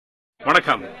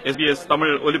வணக்கம். SBS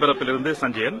Tamil ஒலிபரப்பிலிருந்து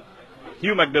Sanjayan.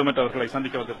 Hugh McDermott அவர்களை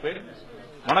சந்திக்க வந்திருப்பேன்.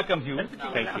 வணக்கம் ஹியூ.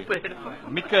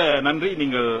 மிக்க நன்றி.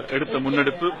 நீங்கள் எடுத்த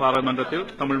முன்னெடுப்பு பாராளுமன்றத்தில்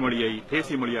தமிழ் மொழியை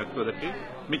தேசிய மொழியாக்குவதற்கு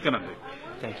மிக்க நன்றி.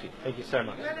 Thank you. Thank you so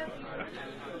much.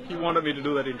 He wanted me to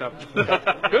do that in Dutch.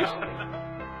 Good.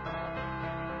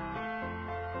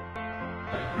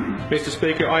 Mr.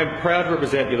 Speaker, I am proud to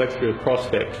represent the electorate of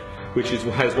Prospect, which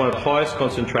has one of the highest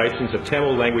concentrations of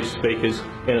Tamil language speakers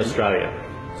in Australia.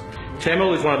 Tamil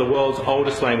is one of the world's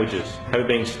oldest languages, having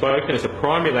been spoken as a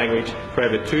primary language for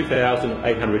over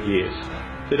 2,800 years.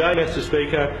 Today, Mr.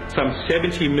 Speaker, some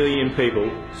 70 million people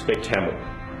speak Tamil.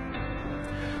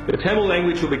 The Tamil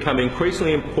language will become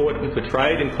increasingly important for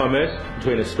trade and commerce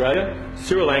between Australia,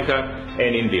 Sri Lanka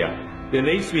and India. There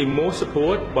needs to be more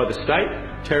support by the state,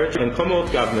 territory and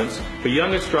Commonwealth governments for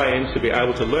young Australians to be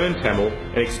able to learn Tamil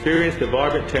and experience the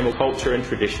vibrant Tamil culture and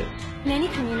traditions. In any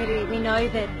community, we know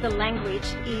that the language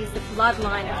is the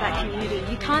bloodline of that community.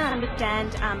 You can't understand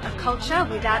a culture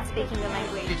without speaking the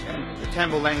language. The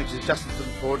Tamil language is just as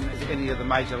important as any of the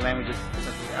major languages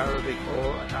such as Arabic or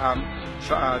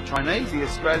Chinese. The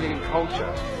Australian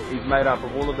culture is made up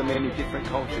of all of the many different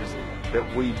cultures that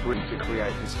we bring to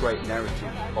create this great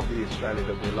narrative of the Australia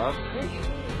that we love.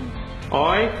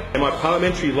 I and my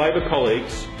parliamentary Labor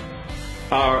colleagues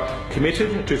are committed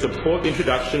to support the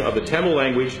introduction of the Tamil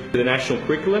language to the national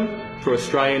curriculum for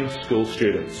Australian school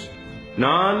students.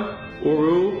 Nan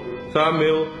Uru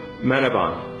Thamil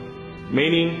Manavan,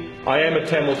 meaning I am a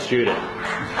Tamil student.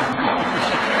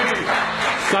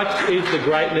 Such is the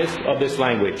greatness of this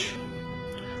language.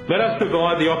 Let us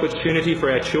provide the opportunity for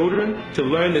our children to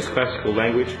learn this classical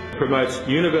language that promotes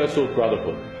universal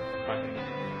brotherhood.